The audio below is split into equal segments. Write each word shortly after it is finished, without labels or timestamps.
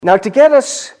Now, to get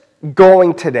us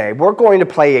going today, we're going to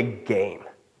play a game.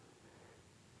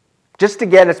 Just to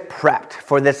get us prepped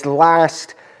for this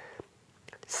last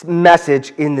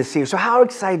message in the series. So how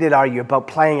excited are you about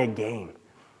playing a game?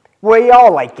 We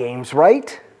all like games,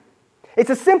 right? It's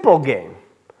a simple game.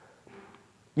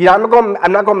 I'm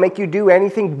not going to make you do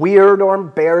anything weird or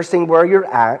embarrassing where you're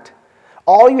at.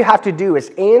 All you have to do is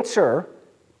answer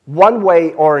one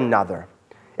way or another.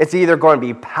 It's either going to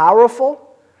be powerful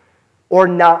or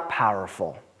not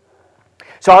powerful.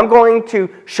 So I'm going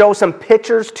to show some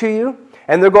pictures to you,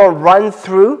 and they're going to run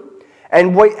through.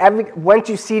 And once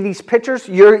you see these pictures,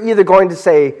 you're either going to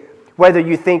say whether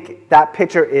you think that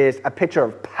picture is a picture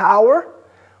of power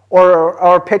or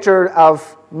a picture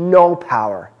of no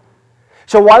power.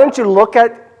 So why don't you look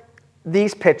at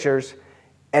these pictures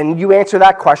and you answer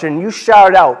that question, and you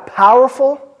shout out,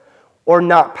 powerful or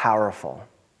not powerful?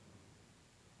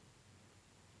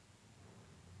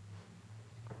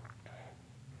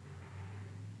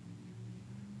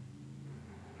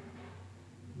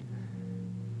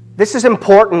 This is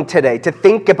important today, to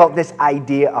think about this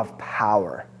idea of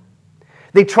power.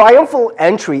 The triumphal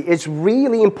entry is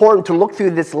really important to look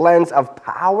through this lens of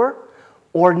power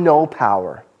or no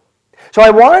power. So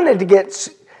I wanted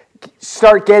to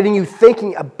start getting you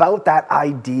thinking about that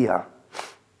idea.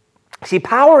 See,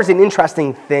 power is an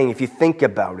interesting thing if you think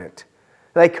about it.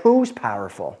 Like, who's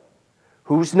powerful?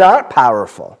 Who's not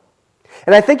powerful?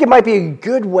 And I think it might be a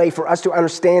good way for us to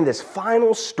understand this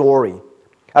final story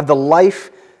of the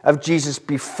life of Jesus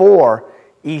before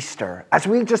Easter, as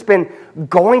we've just been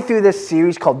going through this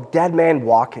series called Dead Man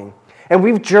Walking. And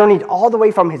we've journeyed all the way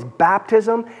from his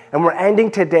baptism, and we're ending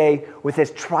today with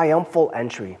his triumphal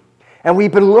entry. And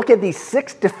we've been looking at these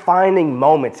 6 defining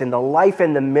moments in the life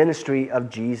and the ministry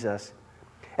of Jesus.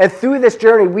 And through this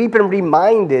journey, we've been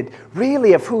reminded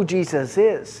really of who Jesus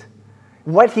is,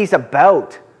 what he's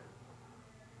about,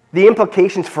 the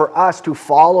implications for us to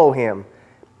follow him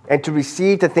and to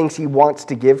receive the things he wants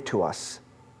to give to us.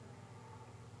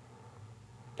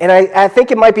 And I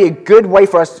think it might be a good way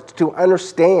for us to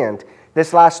understand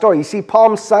this last story. You see,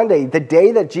 Palm Sunday, the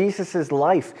day that Jesus'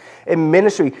 life and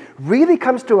ministry really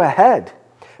comes to a head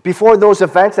before those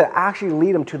events that actually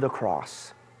lead him to the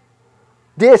cross.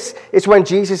 This is when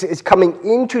Jesus is coming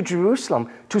into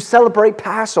Jerusalem to celebrate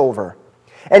Passover.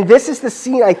 And this is the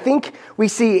scene I think we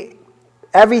see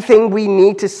everything we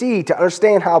need to see to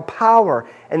understand how power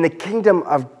and the kingdom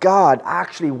of God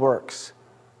actually works.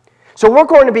 So we're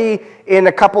going to be in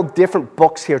a couple different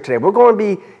books here today. We're going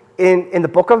to be in the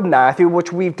book of Matthew,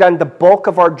 which we've done the bulk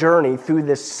of our journey through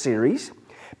this series.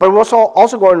 But we're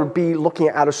also going to be looking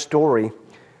at a story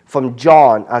from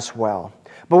John as well.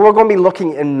 But we're going to be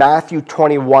looking in Matthew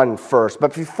 21 first.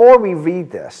 But before we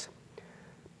read this,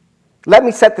 let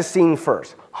me set the scene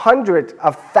first. Hundreds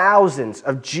of thousands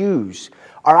of Jews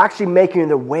are actually making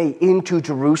their way into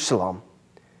Jerusalem.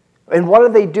 And what are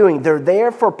they doing? They're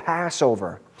there for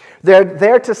Passover. They're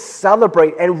there to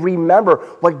celebrate and remember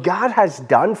what God has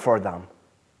done for them.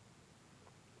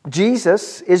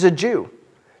 Jesus is a Jew,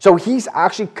 so he's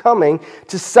actually coming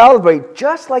to celebrate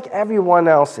just like everyone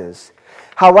else is.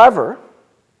 However,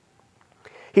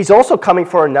 he's also coming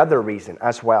for another reason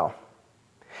as well.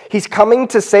 He's coming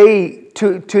to say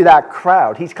to that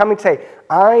crowd, he's coming to say,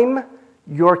 I'm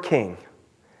your king.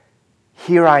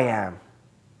 Here I am.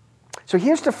 So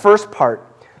here's the first part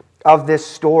of this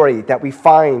story that we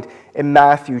find in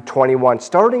Matthew 21.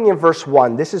 Starting in verse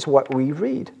 1, this is what we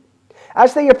read.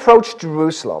 As they approached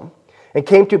Jerusalem and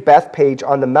came to Bethphage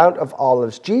on the Mount of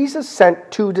Olives, Jesus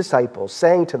sent 2 disciples,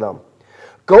 saying to them,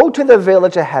 Go to the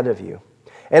village ahead of you,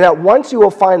 and at once you will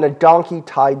find a donkey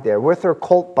tied there with her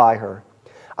colt by her.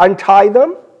 Untie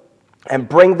them and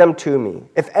bring them to me.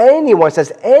 If anyone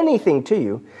says anything to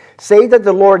you, say that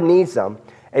the Lord needs them,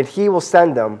 and he will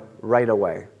send them right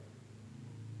away.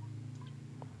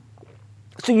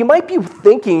 So you might be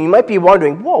thinking, you might be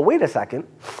wondering, whoa, wait a second.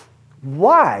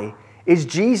 Why is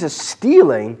Jesus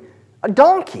stealing a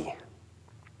donkey?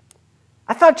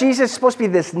 I thought Jesus is supposed to be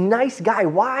this nice guy.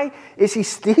 Why is he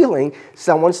stealing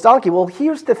someone's donkey? Well,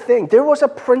 here's the thing. There was a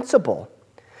principle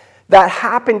that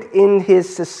happened in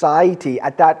his society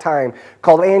at that time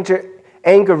called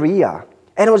Angaria.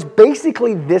 And it was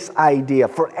basically this idea.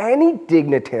 For any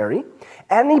dignitary,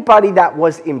 anybody that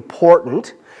was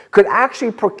important, could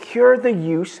actually procure the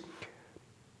use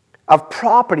of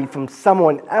property from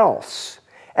someone else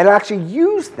and actually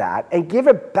use that and give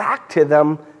it back to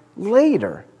them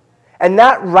later. And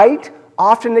that right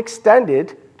often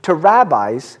extended to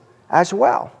rabbis as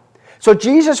well. So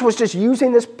Jesus was just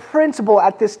using this principle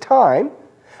at this time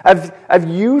of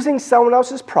using someone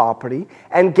else's property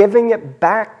and giving it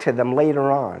back to them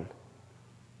later on.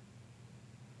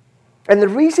 And the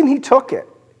reason he took it,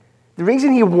 the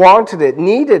reason he wanted it,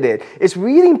 needed it, is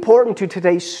really important to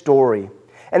today's story.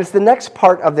 And it's the next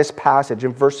part of this passage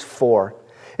in verse 4.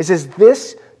 It says,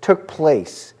 this took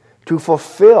place to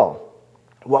fulfill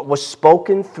what was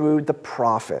spoken through the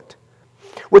prophet,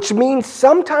 which means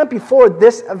sometime before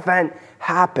this event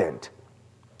happened.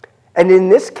 And in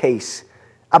this case,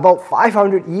 about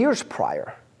 500 years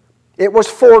prior. It was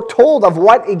foretold of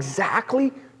what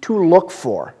exactly to look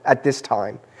for at this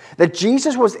time. That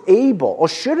Jesus was able, or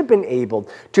should have been able,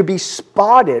 to be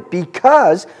spotted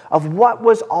because of what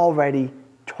was already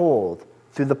told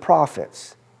through the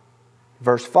prophets.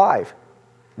 Verse 5.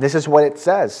 This is what it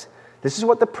says. This is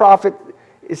what the prophet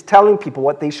is telling people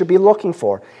what they should be looking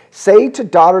for. Say to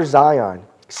daughter Zion,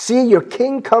 see, your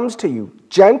king comes to you,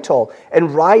 gentle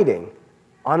and riding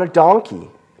on a donkey,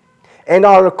 and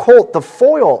on a colt, the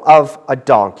foal of a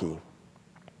donkey.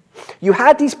 You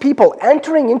had these people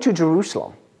entering into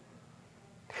Jerusalem.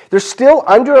 They're still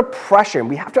under oppression.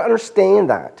 We have to understand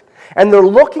that. And they're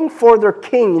looking for their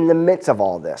king in the midst of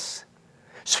all this.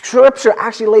 Scripture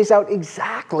actually lays out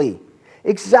exactly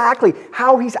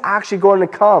how he's actually going to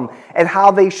come and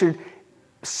how they should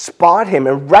spot him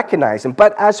and recognize him.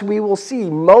 But as we will see,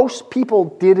 most people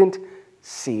didn't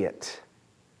see it.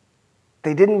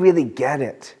 They didn't really get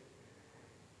it.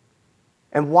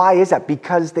 And why is that?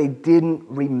 Because they didn't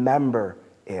remember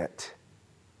it.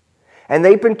 And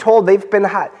they've been told,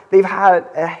 they've had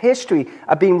a history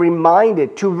of being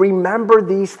reminded to remember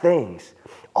these things.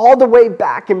 All the way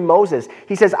back in Moses,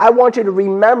 he says, I want you to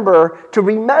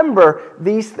remember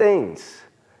these things.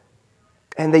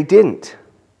 And they didn't.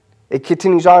 It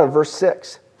continues on in verse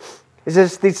 6. It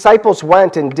says, the disciples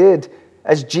went and did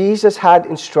as Jesus had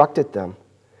instructed them.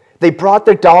 They brought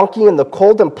their donkey and the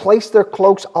colt and placed their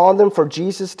cloaks on them for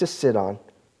Jesus to sit on.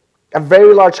 A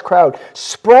very large crowd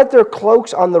spread their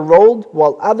cloaks on the road,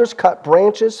 while others cut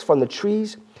branches from the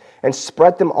trees and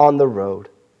spread them on the road.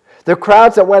 The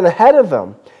crowds that went ahead of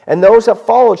them and those that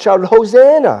followed shouted,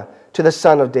 Hosanna to the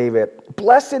Son of David.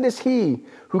 Blessed is he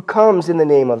who comes in the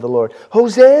name of the Lord.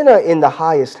 Hosanna in the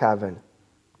highest heaven.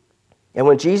 And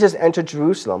when Jesus entered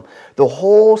Jerusalem, the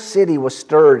whole city was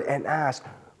stirred and asked,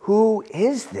 who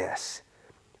is this?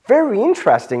 Very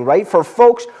interesting, right? For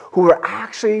folks who were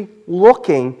actually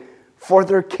looking for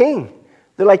their king.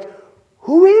 They're like,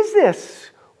 who is this?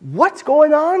 What's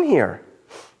going on here?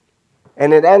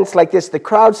 And it ends like this. The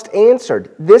crowds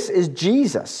answered, this is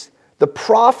Jesus, the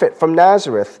prophet from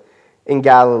Nazareth in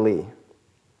Galilee.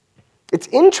 It's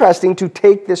interesting to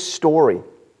take this story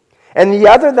and the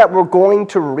other that we're going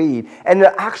to read and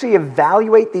to actually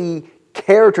evaluate the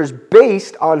characters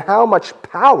based on how much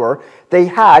power they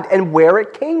had and where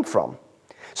it came from.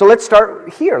 So let's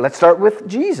start here. Let's start with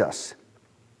Jesus.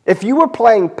 If you were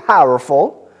playing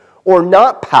powerful or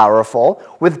not powerful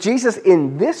with Jesus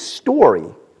in this story,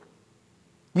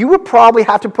 you would probably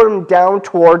have to put him down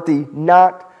toward the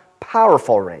not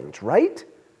powerful range, right?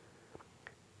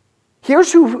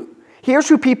 Here's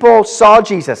who people saw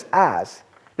Jesus as.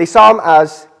 They saw him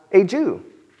as a Jew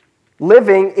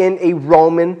living in a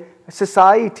Roman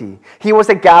society. He was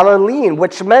a Galilean,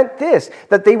 which meant this,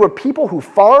 that they were people who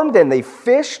farmed and they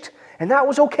fished, and that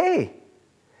was okay.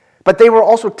 But they were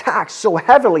also taxed so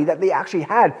heavily that they actually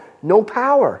had no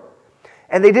power.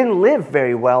 And they didn't live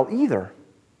very well either.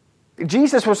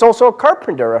 Jesus was also a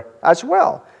carpenter as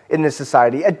well in this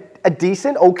society, a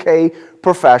decent, okay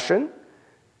profession.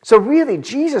 So really,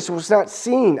 Jesus was not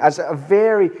seen as a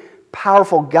very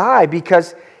powerful guy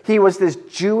because he was this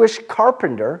Jewish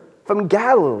carpenter from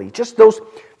Galilee. Just those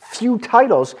few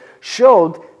titles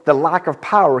showed the lack of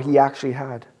power he actually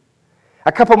had.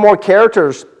 A couple more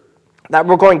characters that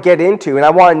we're going to get into, and I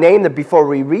want to name them before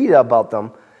we read about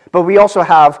them, but we also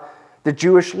have the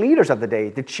Jewish leaders of the day,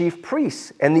 the chief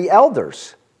priests and the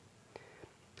elders.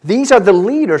 These are the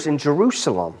leaders in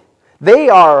Jerusalem. They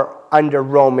are under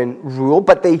Roman rule,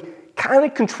 but they kind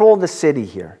of control the city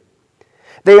here.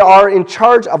 They are in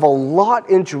charge of a lot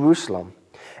in Jerusalem.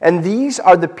 And these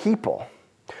are the people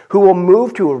who will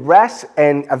move to arrest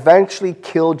and eventually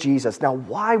kill Jesus. Now,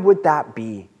 why would that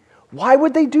be? Why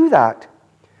would they do that?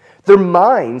 Their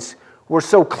minds were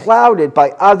so clouded by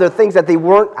other things that they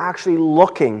weren't actually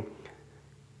looking.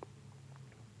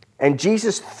 And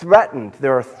Jesus threatened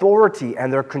their authority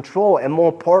and their control, and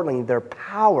more importantly, their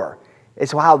power,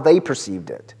 is how they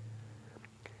perceived it.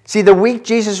 See, the week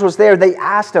Jesus was there, they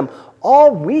asked him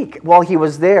all week while he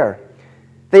was there.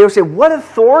 They would say, what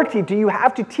authority do you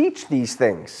have to teach these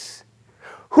things?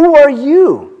 Who are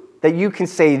you that you can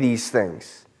say these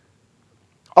things?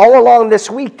 All along this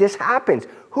week, this happens.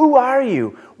 Who are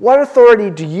you? What authority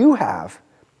do you have?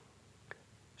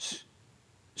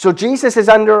 So Jesus is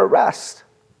under arrest.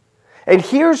 And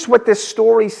here's what this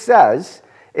story says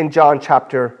in John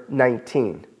chapter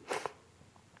 19.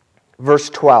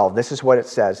 Verse 12, this is what it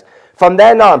says. From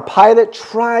then on, Pilate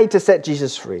tried to set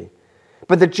Jesus free.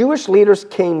 But the Jewish leaders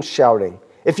came shouting,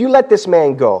 "If you let this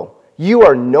man go, you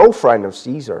are no friend of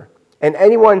Caesar. And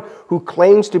anyone who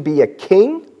claims to be a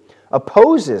king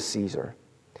opposes Caesar."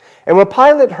 And when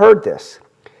Pilate heard this,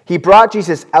 he brought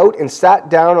Jesus out and sat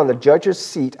down on the judge's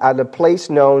seat at a place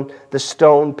known the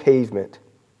Stone Pavement.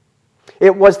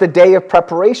 It was the day of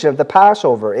preparation of the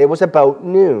Passover. It was about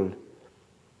noon.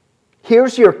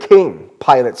 "Here's your king,"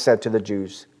 Pilate said to the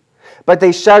Jews. But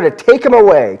they shouted, take him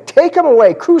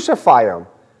away, crucify him."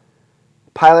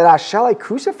 Pilate asked, "Shall I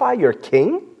crucify your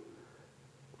king?"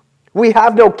 "We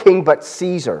have no king but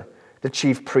Caesar," the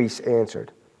chief priests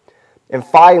answered. And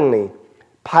finally,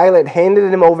 Pilate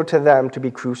handed him over to them to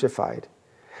be crucified.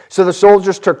 So the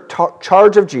soldiers took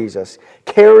charge of Jesus.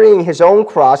 Carrying his own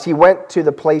cross, he went to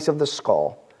the place of the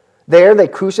skull. There they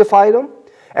crucified him,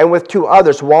 and with 2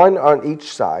 others, one on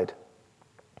each side.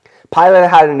 Pilate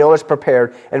had a notice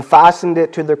prepared and fastened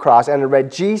it to the cross, and it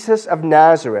read, "Jesus of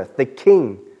Nazareth, the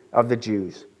King of the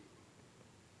Jews."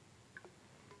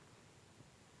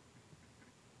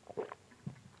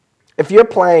 If you're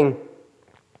playing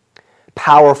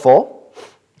powerful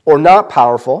or not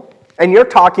powerful, and you're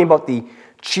talking about the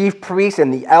chief priests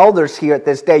and the elders here at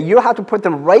this day, you have to put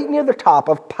them right near the top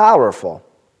of powerful.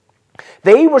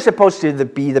 They were supposed to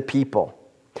be the people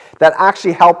that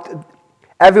actually helped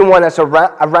everyone that's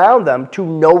around them to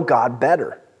know God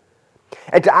better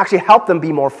and to actually help them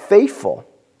be more faithful.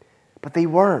 But they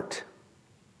weren't.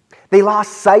 They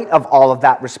lost sight of all of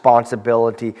that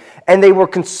responsibility, and they were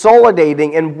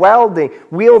consolidating and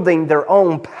wielding their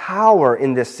own power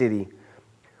in this city,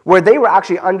 where they were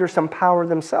actually under some power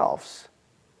themselves.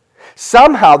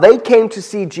 Somehow they came to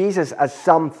see Jesus as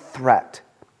some threat,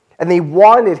 and they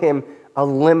wanted him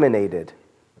eliminated.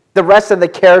 The rest of the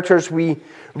characters we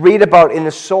read about in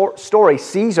the story,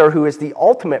 Caesar, who is the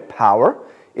ultimate power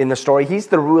in the story, he's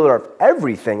the ruler of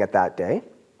everything at that day.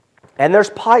 And there's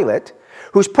Pilate,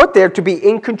 who's put there to be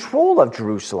in control of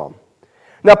Jerusalem.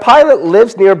 Now, Pilate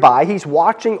lives nearby. He's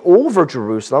watching over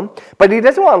Jerusalem, but he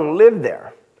doesn't want to live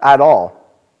there at all.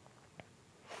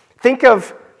 Think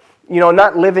of,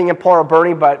 not living in Port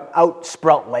Alberni, but out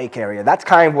Sprout Lake area. That's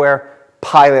kind of where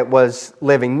Pilate was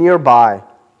living, nearby.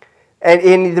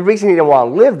 And the reason he didn't want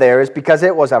to live there is because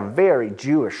it was a very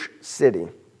Jewish city.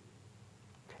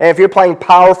 And if you're playing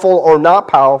powerful or not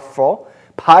powerful,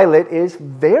 Pilate is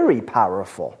very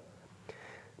powerful.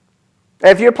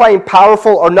 And if you're playing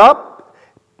powerful or not,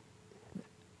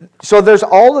 so there's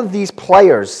all of these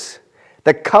players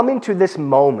that come into this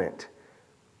moment.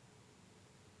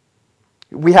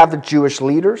 We have the Jewish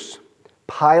leaders,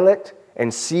 Pilate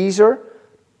and Caesar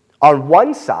on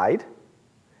one side,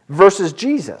 versus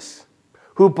Jesus,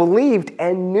 who believed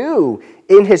and knew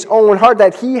in his own heart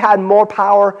that he had more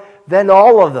power than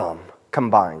all of them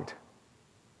combined.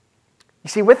 You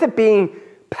see, with it being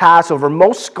Passover,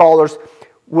 most scholars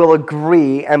will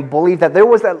agree and believe that there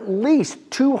was at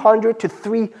least 200 to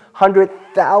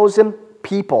 300,000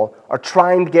 people are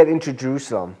trying to get into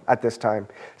Jerusalem at this time.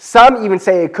 Some even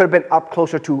say it could have been up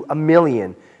closer to 1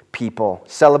 million people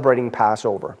celebrating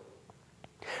Passover.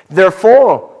 They're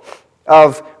full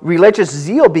of religious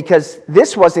zeal because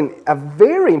this wasn't a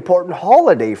very important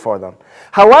holiday for them.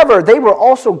 However, they were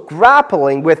also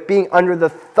grappling with being under the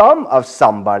thumb of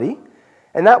somebody,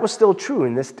 and that was still true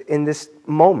in this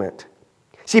moment.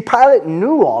 See, Pilate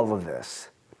knew all of this,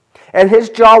 and his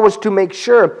job was to make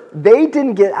sure they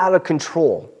didn't get out of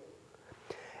control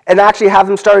and actually have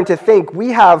them starting to think, we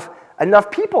have enough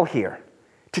people here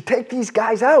to take these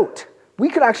guys out. We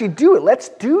could actually do it. Let's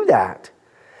do that.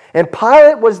 And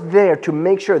Pilate was there to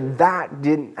make sure that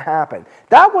didn't happen.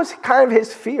 That was kind of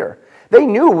his fear. They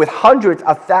knew with hundreds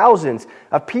of thousands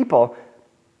of people,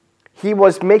 he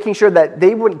was making sure that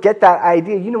they wouldn't get that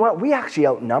idea, you know what, we actually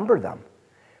outnumber them.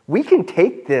 We can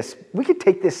take this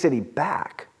city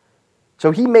back.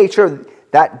 So he made sure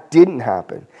that didn't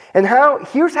happen. And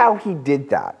here's how he did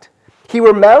that. He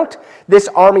would mount this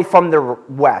army from the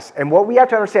west. And what we have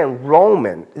to understand,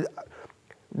 Rome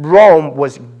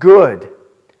was good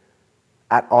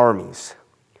at armies,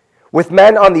 with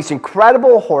men on these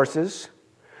incredible horses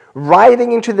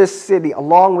riding into this city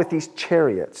along with these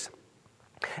chariots.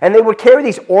 And they would carry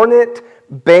these ornate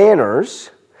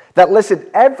banners that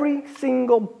listed every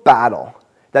single battle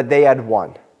that they had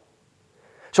won.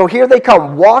 So here they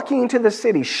come walking into the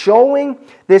city, showing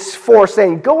this force,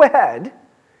 saying, go ahead.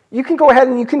 You can go ahead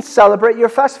and you can celebrate your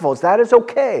festivals. That is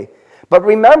okay. But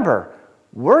remember,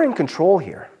 we're in control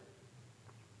here.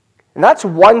 And that's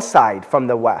one side from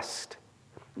the west.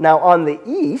 Now on the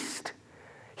east,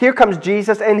 here comes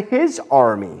Jesus and his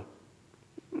army.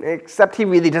 Except he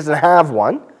really doesn't have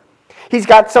one. He's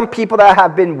got some people that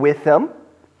have been with him,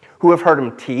 who have heard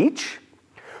him teach,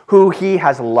 who he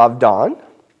has loved on,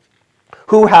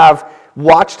 who have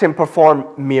watched him perform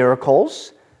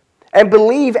miracles, and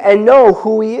believe and know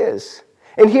who he is.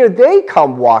 And here they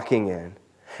come walking in.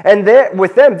 And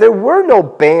with them, there were no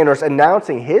banners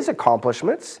announcing his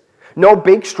accomplishments, no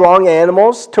big, strong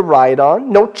animals to ride on,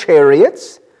 no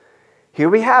chariots. Here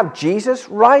we have Jesus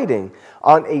riding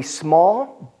on a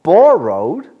small,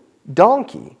 borrowed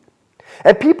donkey.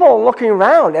 And people are looking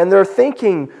around and they're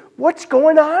thinking, what's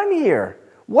going on here?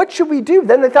 What should we do?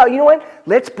 Then they thought, you know what?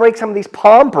 Let's break some of these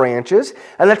palm branches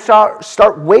and let's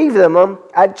start waving them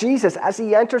at Jesus as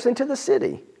he enters into the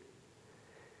city.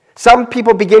 Some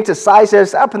people begin to size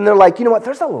this up and they're like, you know what?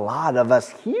 There's a lot of us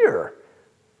here.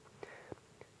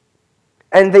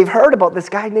 And they've heard about this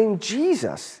guy named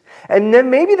Jesus. And then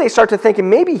maybe they start to think,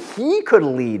 maybe he could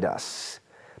lead us.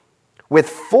 With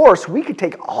force, we could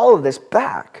take all of this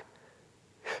back.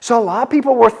 So a lot of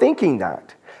people were thinking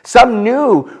that. Some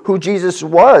knew who Jesus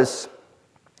was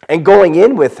and going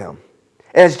in with him.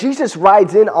 And as Jesus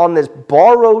rides in on this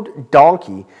borrowed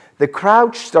donkey, the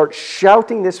crowd starts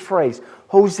shouting this phrase,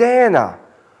 Hosanna,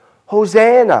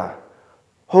 Hosanna,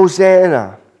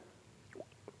 Hosanna,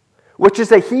 which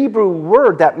is a Hebrew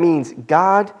word that means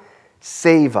God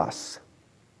save us.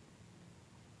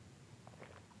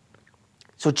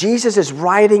 So Jesus is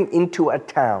riding into a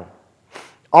town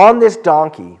on this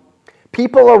donkey.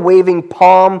 People are waving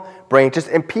palm branches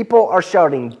and people are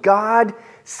shouting, God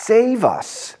save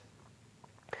us.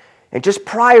 And just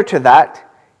prior to that,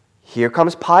 here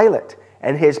comes Pilate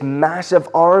and his massive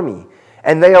army.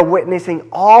 And they are witnessing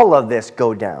all of this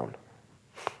go down.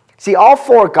 See, all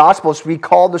four Gospels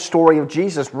recall the story of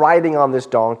Jesus riding on this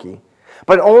donkey.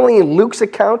 But only in Luke's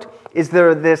account is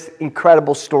there this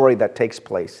incredible story that takes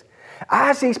place.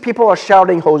 As these people are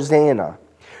shouting, Hosanna,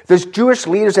 those Jewish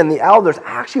leaders and the elders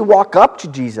actually walk up to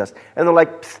Jesus. And they're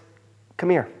like, come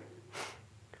here.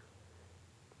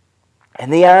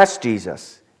 And they ask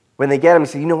Jesus, when they get him,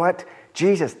 say, you know what?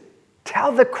 Jesus,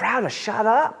 tell the crowd to shut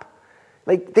up.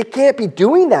 Like, they can't be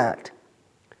doing that.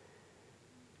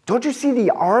 Don't you see the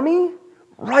army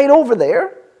right over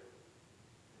there?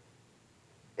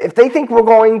 If they think we're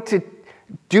going to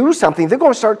do something, they're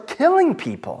going to start killing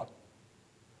people.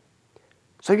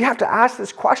 So you have to ask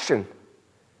this question.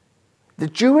 The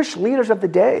Jewish leaders of the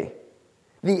day,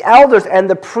 the elders and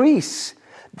the priests,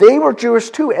 they were Jewish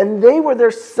too, and they were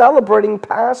there celebrating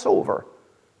Passover.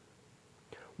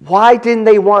 Why didn't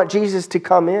they want Jesus to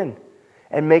come in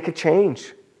and make a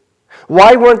change?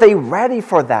 Why weren't they ready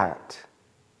for that?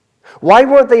 Why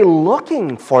weren't they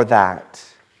looking for that?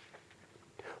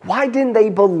 Why didn't they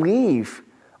believe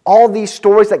all these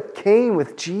stories that came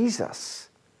with Jesus?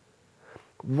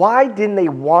 Why didn't they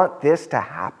want this to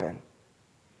happen?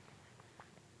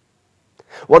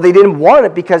 Well, they didn't want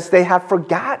it because they had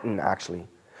forgotten, actually,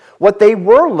 what they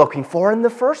were looking for in the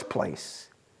first place.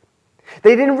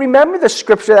 They didn't remember the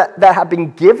scripture that had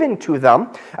been given to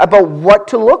them about what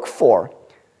to look for.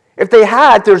 If they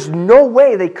had, there's no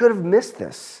way they could have missed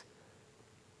this.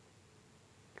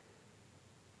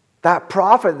 That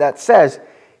prophet that says,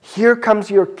 here comes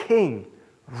your king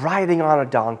riding on a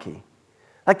donkey.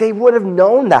 Like they would have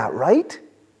known that, right?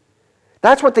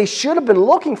 That's what they should have been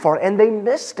looking for, and they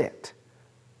missed it.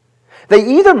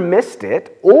 They either missed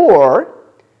it, or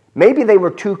maybe they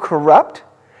were too corrupt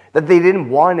that they didn't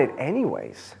want it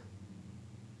anyways.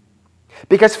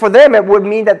 Because for them, it would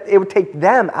mean that it would take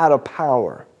them out of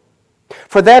power.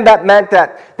 For them, that meant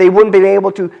that they wouldn't be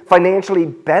able to financially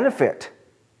benefit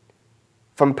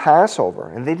from Passover.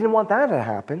 And they didn't want that to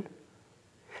happen.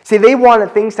 See, they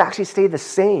wanted things to actually stay the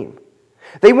same.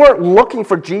 They weren't looking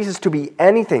for Jesus to be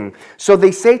anything. So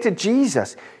they say to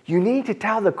Jesus, you need to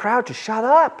tell the crowd to shut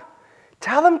up.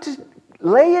 Tell them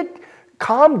to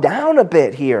calm down a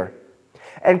bit here.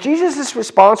 And Jesus'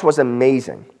 response was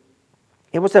amazing.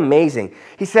 It was amazing.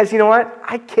 He says, you know what?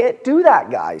 I can't do that,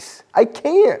 guys. I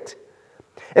can't.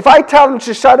 If I tell them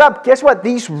to shut up, guess what?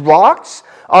 These rocks,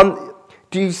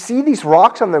 do you see these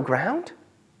rocks on the ground?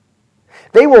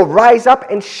 They will rise up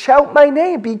and shout my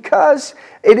name because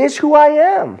it is who I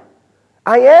am.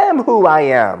 I am who I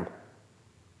am.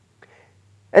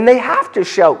 And they have to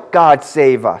shout, God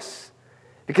save us,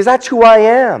 because that's who I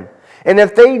am. And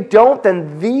if they don't,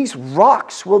 then these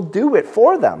rocks will do it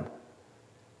for them.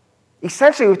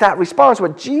 Essentially, with that response,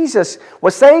 what Jesus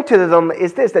was saying to them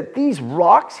is this, that these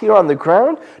rocks here on the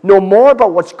ground know more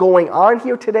about what's going on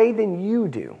here today than you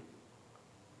do.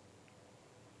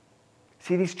 See,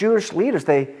 See, these Jewish leaders,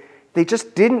 they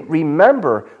just didn't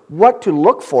remember what to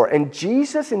look for. And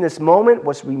Jesus in this moment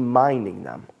was reminding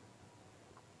them.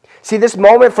 See, this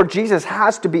moment for Jesus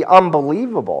has to be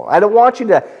unbelievable. I don't want you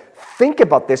to think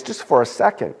about this just for a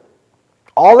second.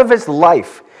 All of his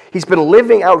life, he's been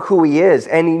living out who he is,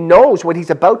 and he knows what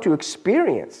he's about to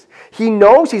experience. He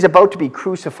knows he's about to be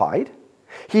crucified.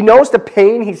 He knows the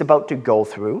pain he's about to go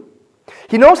through.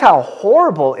 He knows how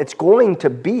horrible it's going to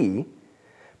be,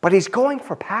 but he's going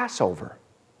for Passover.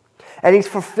 And he's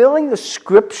fulfilling the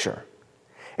Scripture.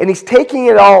 And he's taking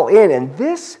it all in. And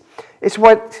this is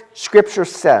what Scripture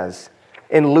says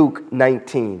in Luke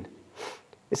 19.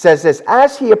 It says this,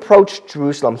 as he approached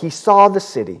Jerusalem, he saw the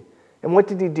city. And what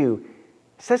did he do?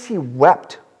 It says he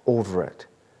wept over it.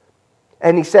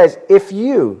 And he says, if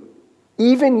you,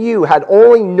 even you, had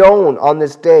only known on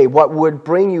this day what would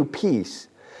bring you peace,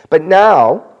 but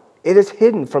now it is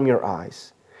hidden from your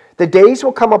eyes. The days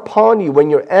will come upon you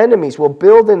when your enemies will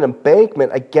build an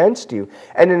embankment against you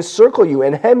and encircle you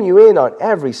and hem you in on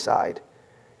every side.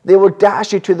 They will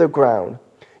dash you to the ground,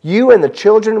 you and the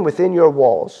children within your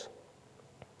walls.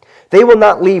 They will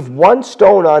not leave one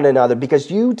stone on another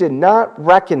because you did not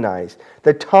recognize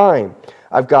the time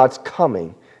of God's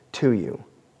coming to you.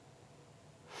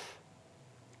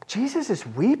 Jesus is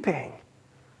weeping.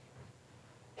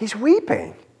 He's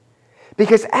weeping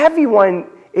because everyone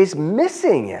is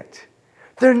missing it.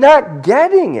 They're not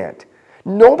getting it.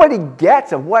 Nobody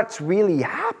gets of what's really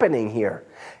happening here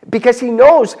because he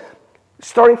knows,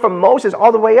 starting from Moses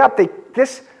all the way up,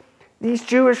 these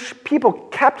Jewish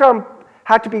people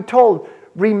had to be told,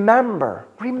 remember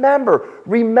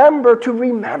to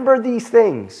remember these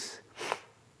things.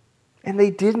 And they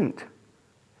didn't.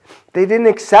 They didn't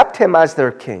accept him as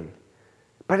their king.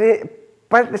 But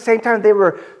at the same time, they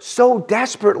were so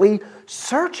desperately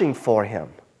searching for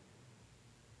him.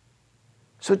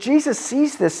 So Jesus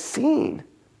sees this scene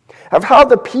of how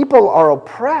the people are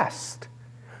oppressed,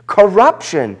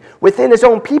 corruption within his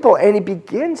own people, and he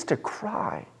begins to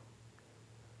cry.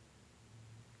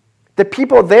 The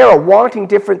people there are wanting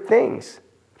different things.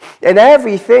 And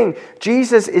everything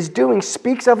Jesus is doing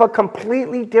speaks of a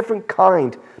completely different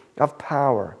kind of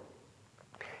power.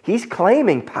 He's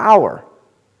claiming power.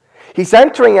 He's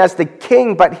entering as the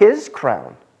king, but his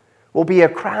crown will be a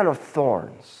crown of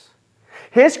thorns.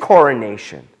 His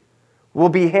coronation will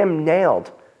be him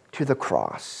nailed to the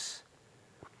cross.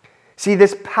 See,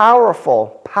 this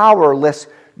powerful, powerless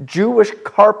Jewish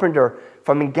carpenter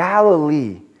from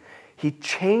Galilee, he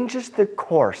changes the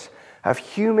course of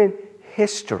human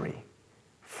history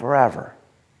forever.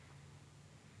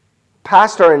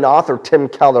 Pastor and author Tim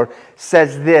Keller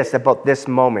says this about this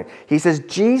moment. He says,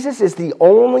 Jesus is the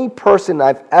only person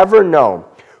I've ever known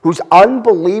who's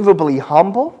unbelievably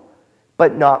humble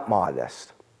but not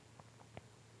modest.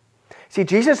 See,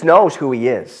 Jesus knows who he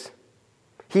is.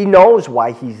 He knows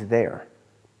why he's there.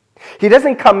 He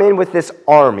doesn't come in with this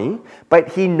army,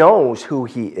 but he knows who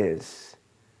he is.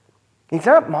 He's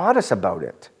not modest about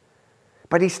it,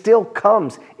 but he still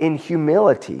comes in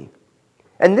humility.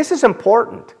 And this is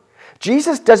important.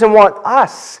 Jesus doesn't want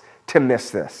us to miss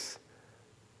this.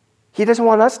 He doesn't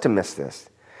want us to miss this.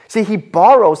 See, he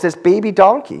borrows this baby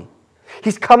donkey.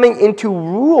 He's coming in to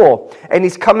rule, and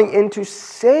he's coming in to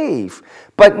save,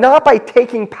 but not by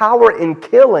taking power in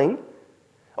killing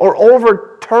or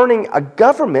overturning a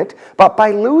government, but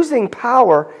by losing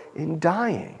power in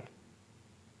dying.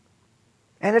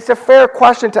 And it's a fair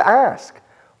question to ask.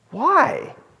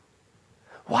 Why?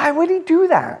 Why would he do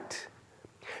that?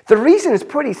 The reason is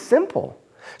pretty simple.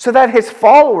 So that his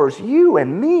followers, you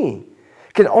and me,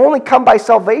 can only come by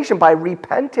salvation by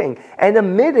repenting and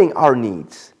admitting our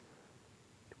needs.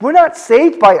 We're not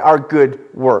saved by our good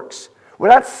works. We're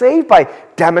not saved by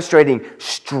demonstrating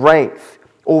strength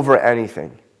over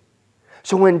anything.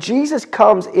 So when Jesus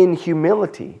comes in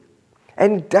humility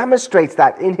and demonstrates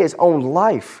that in his own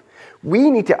life, we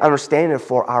need to understand it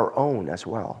for our own as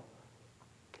well.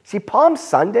 See, Palm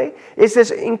Sunday is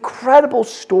this incredible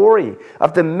story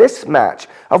of the mismatch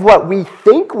of what we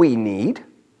think we need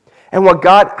and what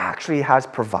God actually has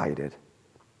provided.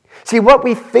 See, what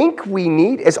we think we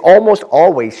need is almost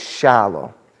always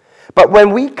shallow. But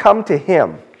when we come to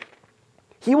him,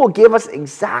 he will give us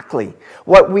exactly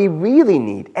what we really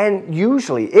need. And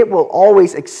usually it will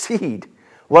always exceed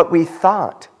what we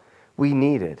thought we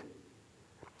needed.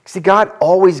 See, God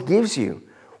always gives you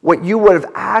what you would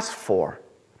have asked for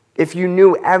if you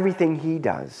knew everything he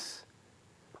does.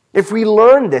 If we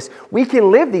learn this, we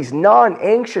can live these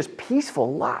non-anxious,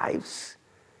 peaceful lives.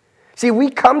 See, we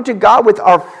come to God with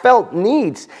our felt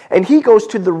needs, and he goes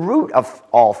to the root of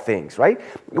all things, right?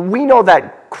 We know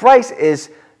that Christ is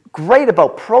great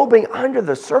about probing under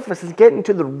the surface and getting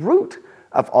to the root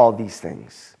of all these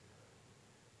things.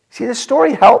 See, the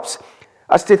story helps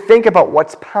us to think about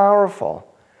what's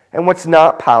powerful and what's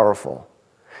not powerful.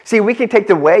 See, we can take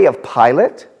the way of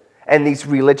Pilate and these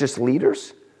religious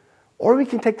leaders, or we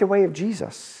can take the way of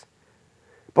Jesus.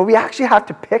 But we actually have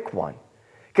to pick one.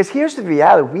 Because here's the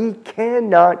reality, we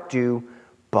cannot do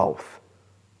both.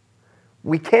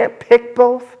 We can't pick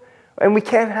both, and we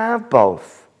can't have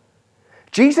both.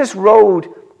 Jesus rode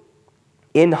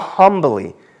in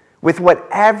humbly with what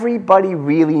everybody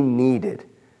really needed,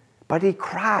 but he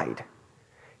cried.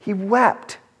 He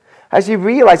wept as he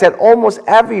realized that almost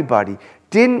everybody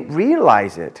didn't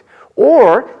realize it,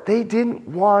 or they didn't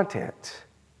want it.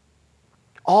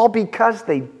 All because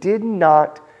they did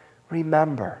not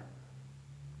remember.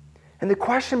 And the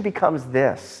question becomes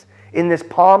this, in this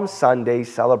Palm Sunday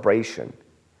celebration,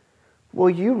 will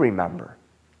you remember?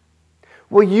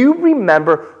 Will you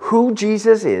remember who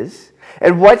Jesus is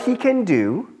and what he can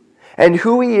do and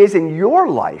who he is in your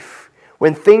life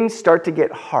when things start to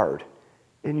get hard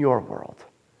in your world?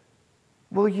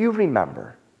 Will you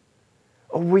remember?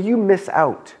 Or will you miss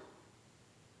out?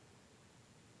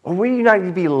 Or will you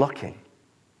not be looking?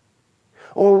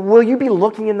 Or will you be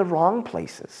looking in the wrong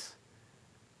places?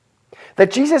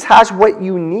 That Jesus has what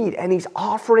you need and he's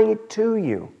offering it to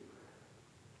you.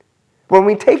 When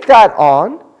we take that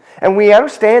on and we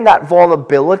understand that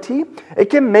vulnerability, it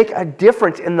can make a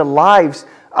difference in the lives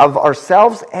of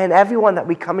ourselves and everyone that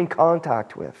we come in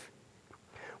contact with.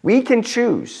 We can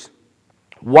choose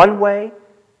one way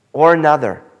or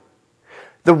another.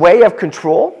 The way of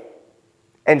control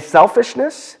and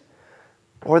selfishness,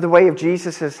 or the way of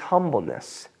Jesus'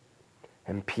 humbleness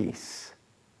and peace.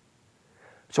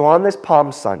 So on this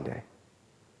Palm Sunday,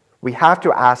 we have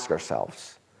to ask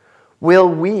ourselves, will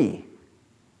we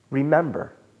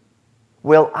remember?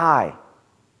 Will I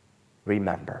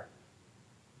remember?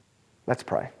 Let's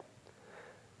pray.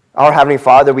 Our Heavenly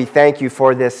Father, we thank you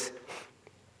for this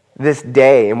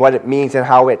day and what it means and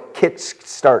how it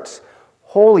starts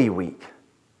Holy Week.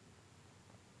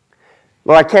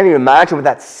 Lord, I can't even imagine what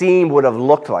that scene would have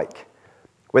looked like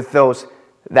with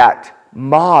that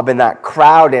mob and that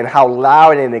crowd and how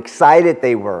loud and excited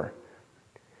they were.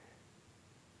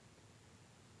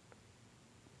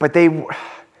 But they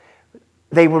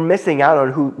were missing out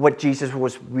on what Jesus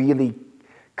was really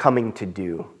coming to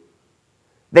do.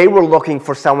 They were looking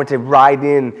for someone to ride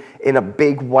in a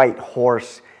big white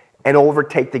horse and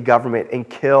overtake the government and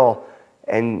kill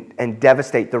and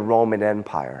devastate the Roman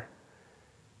Empire.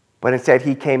 But instead,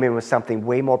 he came in with something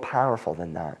way more powerful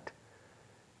than that.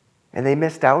 And they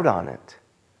missed out on it.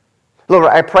 Lord,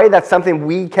 I pray that's something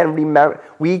we can remember,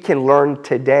 we can learn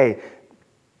today,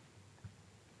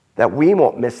 that we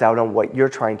won't miss out on what you're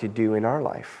trying to do in our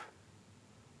life.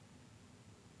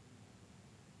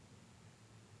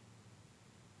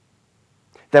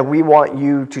 That we want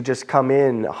you to just come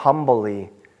in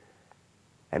humbly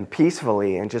and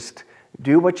peacefully and just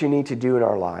do what you need to do in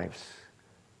our lives.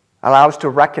 Allow us to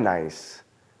recognize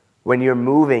when you're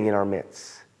moving in our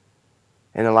midst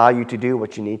and allow you to do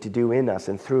what you need to do in us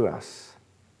and through us.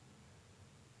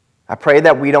 I pray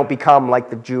that we don't become like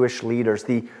the Jewish leaders,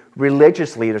 the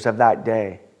religious leaders of that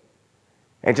day,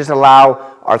 and just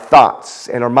allow our thoughts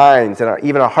and our minds and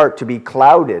even our heart to be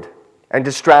clouded and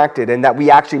distracted, and that we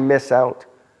actually miss out.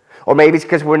 Or maybe it's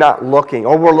because we're not looking,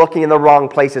 or we're looking in the wrong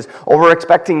places, or we're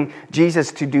expecting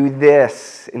Jesus to do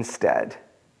this instead.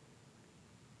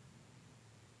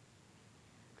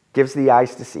 Give us the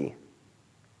eyes to see.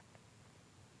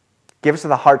 Give us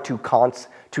the heart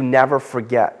to never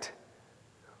forget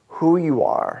who you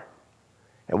are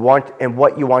and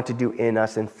what you want to do in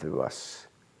us and through us.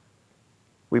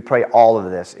 We pray all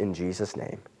of this in Jesus'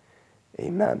 name.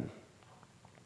 Amen.